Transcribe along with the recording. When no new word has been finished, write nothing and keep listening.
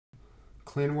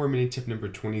Clan War mini tip number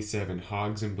 27,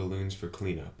 Hogs and Balloons for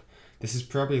cleanup. This is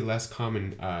probably less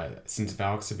common since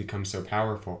Valks have become so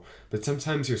powerful, but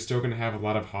sometimes you're still going to have a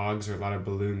lot of Hogs or a lot of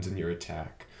balloons in your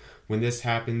attack. When this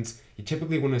happens, you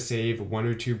typically want to save 1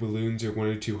 or 2 balloons or 1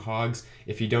 or 2 Hogs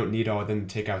if you don't need all of them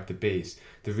to take out the base.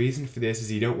 The reason for this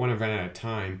is you don't want to run out of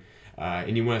time,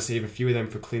 and you want to save a few of them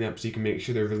for cleanup so you can make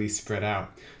sure they're really spread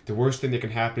out. The worst thing that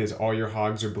can happen is all your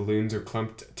Hogs or balloons are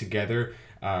clumped together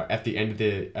at the end of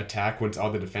the attack once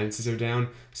all the defenses are down,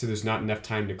 so there's not enough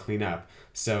time to clean up.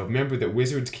 So remember that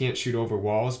wizards can't shoot over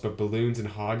walls, but balloons and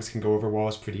Hogs can go over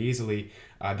walls pretty easily.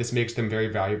 This makes them very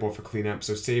valuable for cleanup,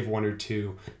 so save 1 or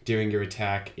 2 during your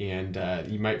attack, and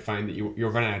you might find that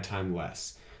you'll run out of time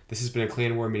less. This has been a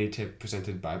Clan War mini tip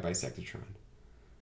presented by Bisectatron.